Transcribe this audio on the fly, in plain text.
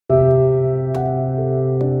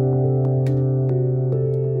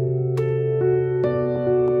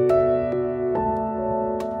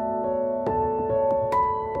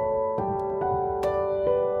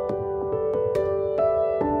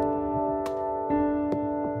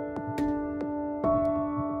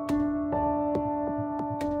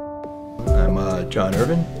John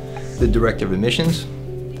Irvin, the Director of Admissions.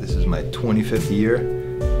 This is my 25th year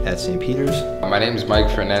at St. Peter's. My name is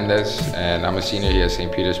Mike Fernandez, and I'm a senior here at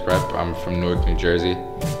St. Peter's Prep. I'm from Newark, New Jersey.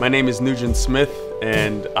 My name is Nugent Smith,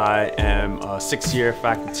 and I am a 6th-year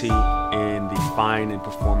faculty in the Fine and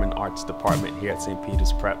Performing Arts Department here at St.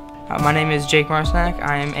 Peter's Prep. My name is Jake Marsnack.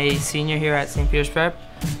 I am a senior here at St. Peter's Prep,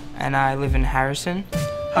 and I live in Harrison.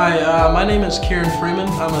 Hi, my name is Kieran Freeman.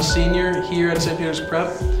 I'm a senior here at St. Peter's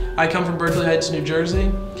Prep. I come from Berkeley Heights, New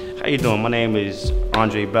Jersey. How you doing? My name is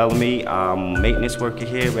Andre Bellamy. I'm a maintenance worker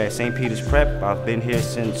here at St. Peter's Prep. I've been here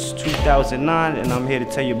since 2009, and I'm here to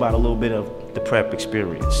tell you about a little bit of the prep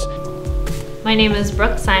experience. My name is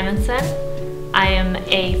Brooke Simonson. I am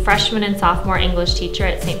a freshman and sophomore English teacher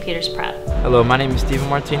at St. Peter's Prep. Hello, my name is Steven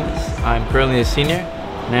Martinez. I'm currently a senior,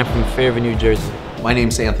 and I'm from Fairview, New Jersey. My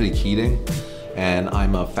name's Anthony Keating, and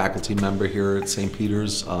I'm a faculty member here at St.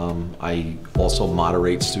 Peter's. I also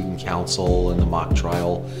moderate student council and the mock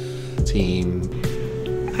trial team.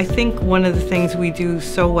 I think one of the things we do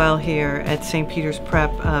so well here at St. Peter's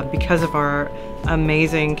Prep, because of our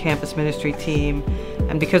amazing campus ministry team,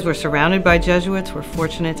 and because we're surrounded by Jesuits, we're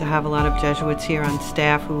fortunate to have a lot of Jesuits here on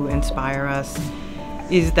staff who inspire us,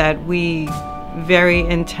 is that we very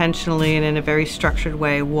intentionally and in a very structured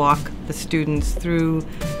way walk the students through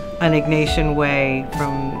an Ignatian way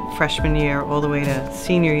from freshman year all the way to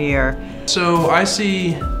senior year. So I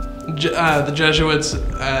see the Jesuits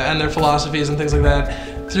and their philosophies and things like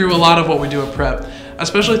that through a lot of what we do at Prep,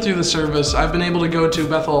 especially through the service. I've been able to go to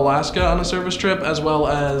Bethel, Alaska on a service trip, as well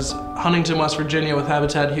as Huntington, West Virginia with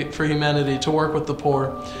Habitat for Humanity to work with the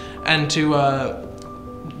poor and to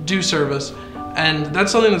do service. And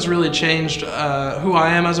that's something that's really changed who I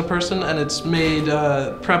am as a person, and it's made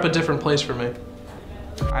Prep a different place for me.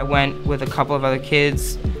 I went with a couple of other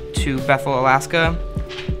kids to Bethel, Alaska.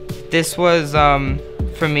 This was,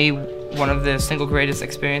 for me, one of the single greatest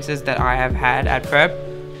experiences that I have had at Prep.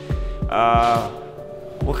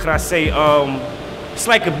 What could I say? It's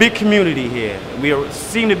like a big community here. We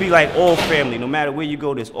seem to be like all family. No matter where you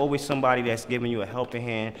go, there's always somebody that's giving you a helping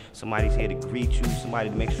hand. Somebody's here to greet you, somebody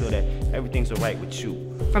to make sure that everything's all right with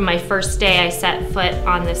you. From my first day I set foot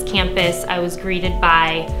on this campus, I was greeted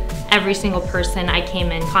by every single person I came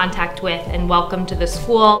in contact with and welcomed to the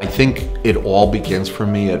school. I think it all begins for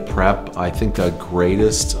me at Prep. I think the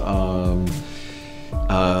greatest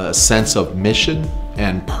sense of mission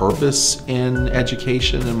and purpose in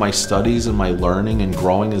education and my studies and my learning and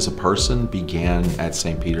growing as a person began at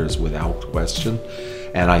St. Peter's without question.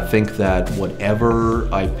 And I think that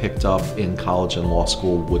whatever I picked up in college and law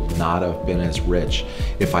school would not have been as rich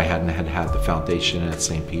if I hadn't had the foundation at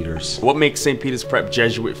St. Peter's. What makes St. Peter's Prep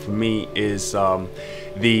Jesuit for me is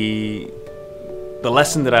the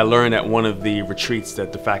lesson that I learned at one of the retreats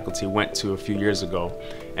that the faculty went to a few years ago.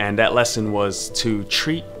 And that lesson was to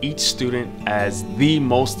treat each student as the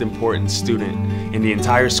most important student in the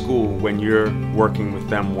entire school when you're working with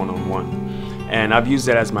them one-on-one. And I've used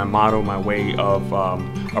that as my motto, my way of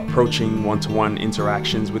approaching one-to-one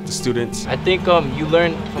interactions with the students. I think you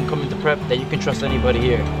learn from coming to Prep that you can trust anybody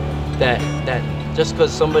here. That just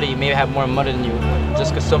because somebody may have more money than you,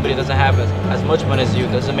 just because somebody doesn't have as much money as you,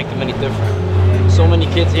 doesn't make them any different. So many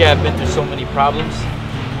kids here have been through so many problems,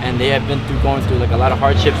 and they have been going through like a lot of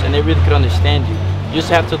hardships, and they really could understand you. You just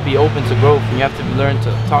have to be open to growth, and you have to learn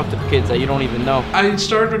to talk to kids that you don't even know. I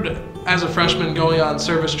started as a freshman going on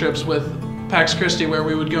service trips with Pax Christi, where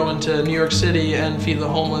we would go into New York City and feed the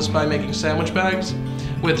homeless by making sandwich bags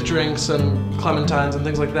with drinks and clementines and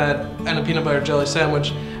things like that, and a peanut butter jelly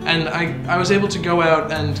sandwich. And I was able to go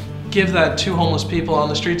out and give that to homeless people on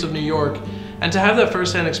the streets of New York. And to have that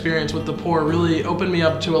first-hand experience with the poor really opened me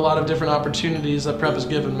up to a lot of different opportunities that Prep has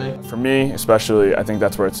given me. For me, especially, I think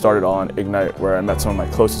that's where it started on Ignite, where I met some of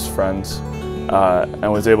my closest friends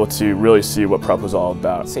and was able to really see what Prep was all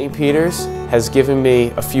about. St. Peter's has given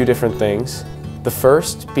me a few different things. The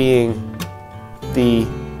first being the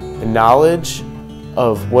knowledge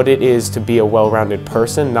of what it is to be a well-rounded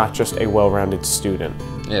person, not just a well-rounded student.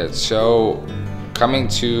 Yeah, so coming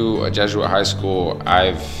to a Jesuit high school,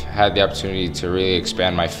 I've had the opportunity to really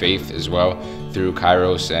expand my faith as well through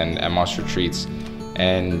Kairos and Emos retreats.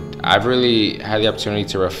 And I've really had the opportunity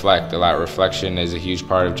to reflect a lot. Reflection is a huge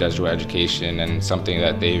part of Jesuit education and something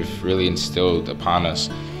that they've really instilled upon us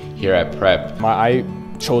here at Prep. I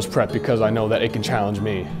chose Prep because I know that it can challenge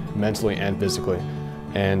me mentally and physically,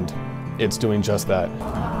 and it's doing just that.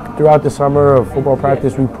 Throughout the summer of football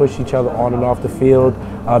practice, we push each other on and off the field,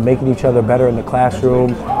 making each other better in the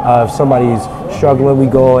classroom. If somebody's struggling, we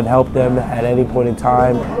go and help them at any point in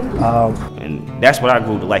time. And that's what I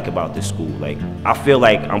grew to like about this school. Like, I feel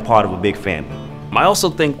like I'm part of a big family. I also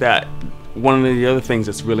think that one of the other things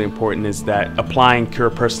that's really important is that applying Cura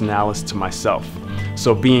Personalis to myself.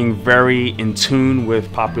 So being very in tune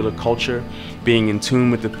with popular culture, being in tune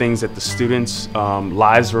with the things that the students'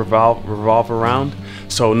 lives revolve around.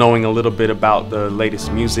 So knowing a little bit about the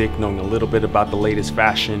latest music, knowing a little bit about the latest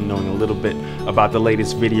fashion, knowing a little bit about the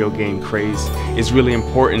latest video game craze is really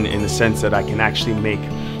important in the sense that I can actually make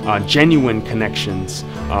genuine connections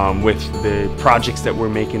with the projects that we're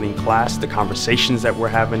making in class, the conversations that we're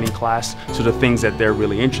having in class, to the things that they're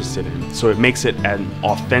really interested in. So it makes it an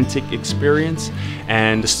authentic experience,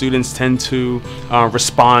 and the students tend to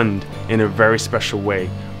respond in a very special way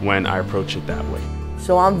when I approach it that way.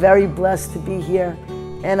 So I'm very blessed to be here,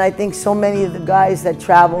 and I think so many of the guys that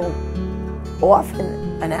travel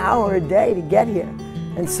often an hour a day to get here,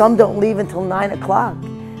 and some don't leave until 9 o'clock.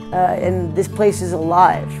 And this place is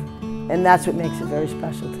alive, and that's what makes it very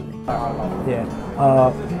special to me.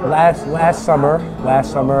 Last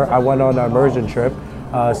summer I went on an immersion trip,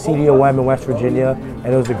 CDOM in West Virginia, and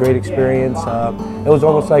it was a great experience. It was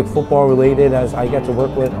almost like football related, as I got to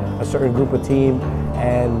work with a certain group of team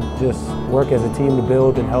and just work as a team to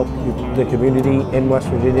build and help the community in West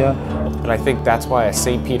Virginia. And I think that's why a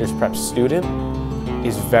St. Peter's Prep student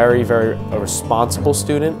is very, very a responsible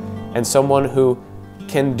student and someone who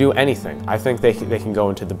can do anything. I think they can go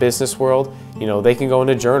into the business world, you know, they can go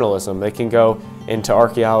into journalism, they can go into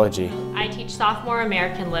archaeology. I teach sophomore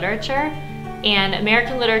American literature, and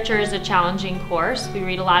American literature is a challenging course. We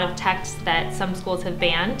read a lot of texts that some schools have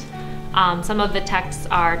banned. Some of the texts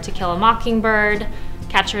are To Kill a Mockingbird,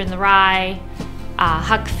 Catcher in the Rye,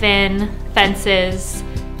 Huck Finn, Fences,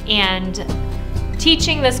 and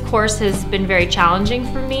teaching this course has been very challenging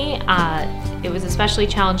for me. It was especially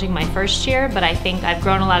challenging my first year, but I think I've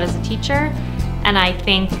grown a lot as a teacher, and I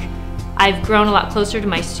think I've grown a lot closer to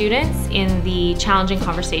my students in the challenging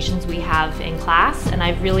conversations we have in class, and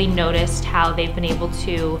I've really noticed how they've been able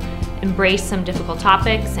to embrace some difficult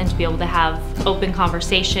topics and to be able to have open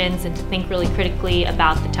conversations and to think really critically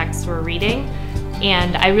about the texts we're reading.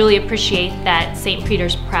 And I really appreciate that St.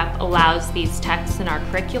 Peter's Prep allows these texts in our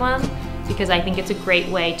curriculum, because I think it's a great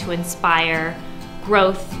way to inspire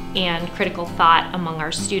growth and critical thought among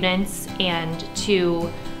our students, and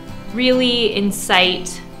to really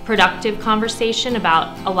incite productive conversation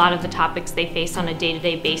about a lot of the topics they face on a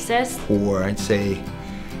day-to-day basis. For, I'd say,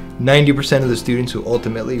 90% of the students who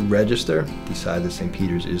ultimately register decide that St.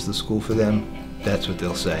 Peter's is the school for them. That's what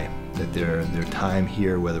they'll say, that their time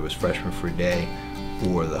here, whether it was freshman for a day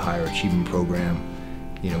or the higher achievement program,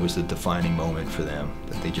 you know, was the defining moment for them,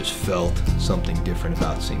 that they just felt something different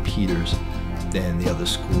about St. Peter's than the other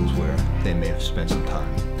schools where they may have spent some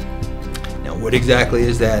time. Now, what exactly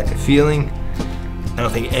is that feeling? I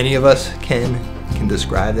don't think any of us can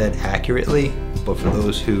describe that accurately, but for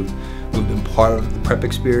those who've been part of the prep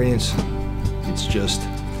experience, it's just,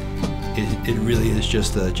 it really is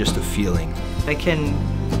just a feeling. I can,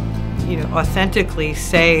 you know, authentically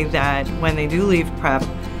say that when they do leave prep,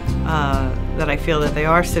 that I feel that they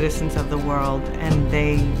are citizens of the world, and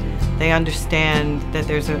they understand that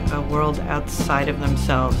there's a world outside of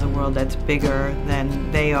themselves, a world that's bigger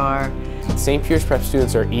than they are. St. Peter's Prep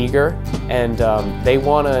students are eager, and they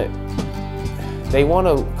want to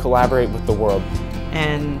collaborate with the world.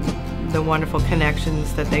 And the wonderful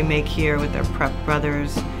connections that they make here with their prep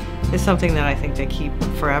brothers is something that I think they keep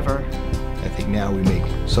forever. I think now we make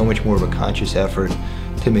so much more of a conscious effort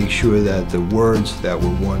to make sure that the words that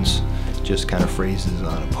were once just kind of phrases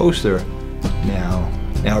on a poster now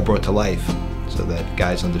are brought to life, so that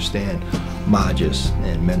guys understand Magis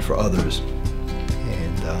and meant for others,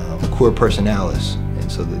 and Cura Personalis,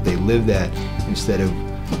 and so that they live that instead of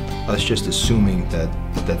us just assuming that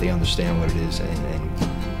they understand what it is, and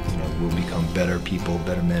you know, we'll become better people,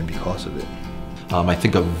 better men because of it. I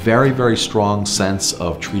think a very, very strong sense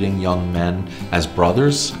of treating young men as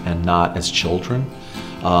brothers and not as children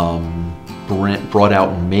brought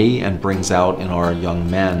out in me and brings out in our young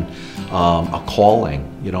men a calling,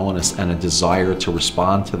 you know, and a desire to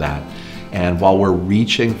respond to that. And while we're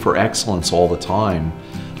reaching for excellence all the time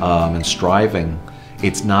and striving,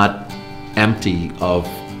 it's not empty of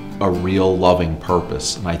a real loving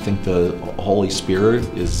purpose. And I think the Holy Spirit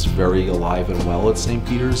is very alive and well at St.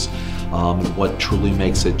 Peter's. What truly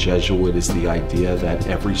makes it Jesuit is the idea that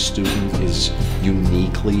every student is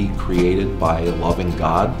uniquely created by a loving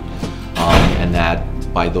God, and that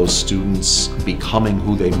by those students becoming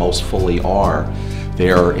who they most fully are,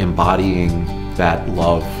 they are embodying that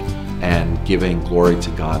love and giving glory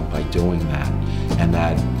to God by doing that, and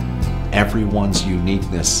that everyone's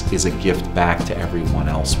uniqueness is a gift back to everyone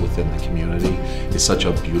else within the community is such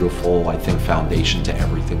a beautiful, I think, foundation to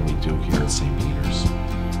everything we do here at St. Peter's.